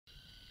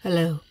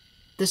Hello,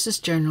 this is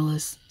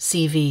journalist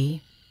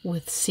CV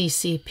with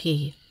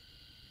CCP.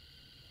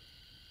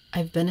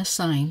 I've been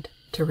assigned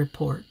to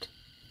report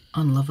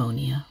on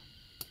Livonia.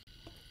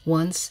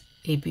 Once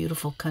a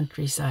beautiful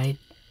countryside,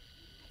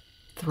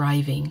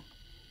 thriving,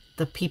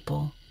 the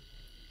people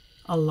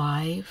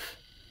alive,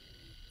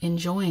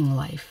 enjoying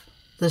life,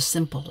 the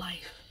simple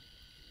life.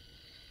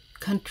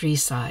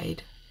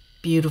 Countryside,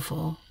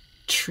 beautiful,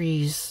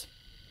 trees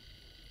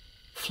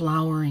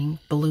flowering,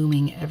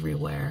 blooming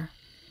everywhere.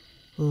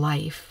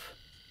 Life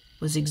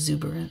was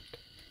exuberant.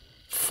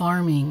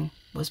 Farming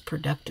was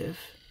productive.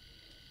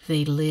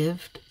 They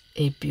lived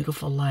a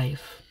beautiful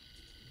life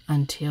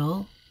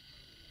until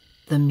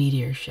the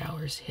meteor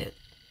showers hit.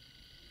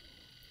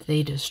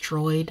 They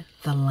destroyed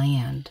the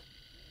land.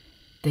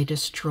 They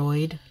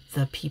destroyed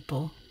the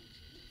people.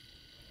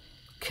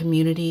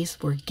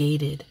 Communities were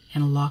gated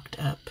and locked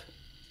up.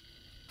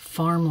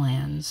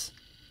 Farmlands,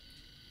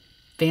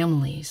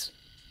 families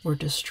were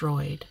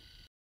destroyed.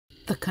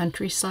 The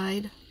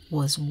countryside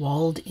was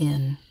walled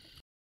in.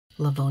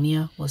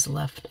 Livonia was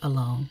left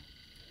alone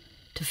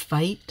to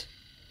fight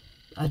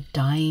a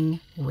dying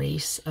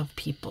race of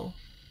people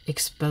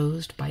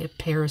exposed by a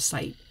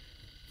parasite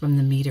from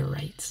the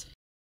meteorites.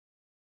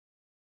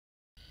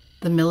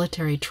 The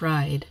military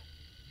tried.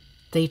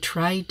 They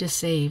tried to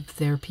save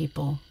their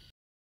people.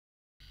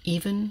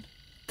 Even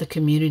the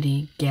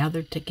community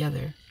gathered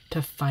together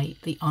to fight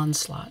the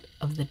onslaught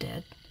of the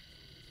dead.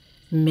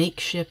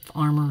 Makeshift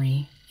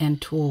armory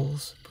and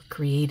tools were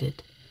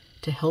created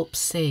to help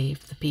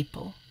save the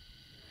people.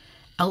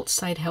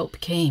 Outside help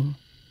came.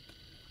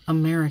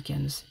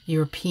 Americans,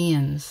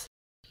 Europeans,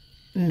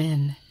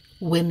 men,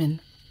 women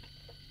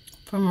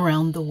from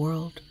around the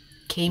world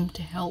came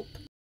to help.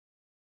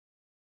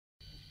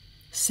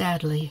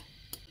 Sadly,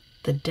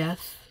 the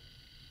death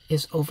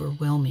is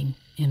overwhelming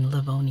in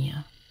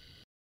Livonia.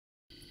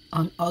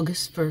 On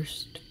August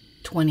 1st,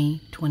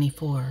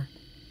 2024,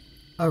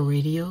 a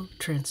radio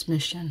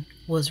transmission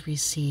was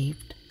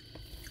received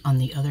on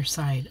the other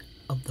side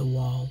of the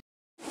wall.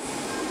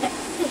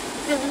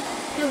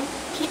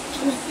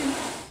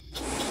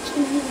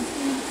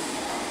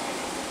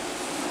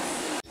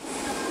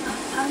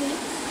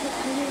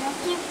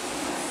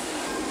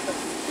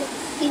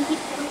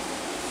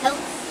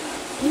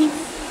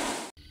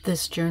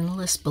 This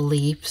journalist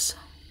believes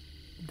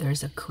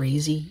there's a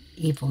crazy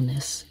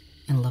evilness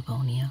in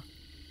Livonia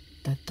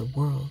that the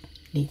world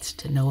needs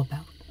to know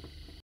about.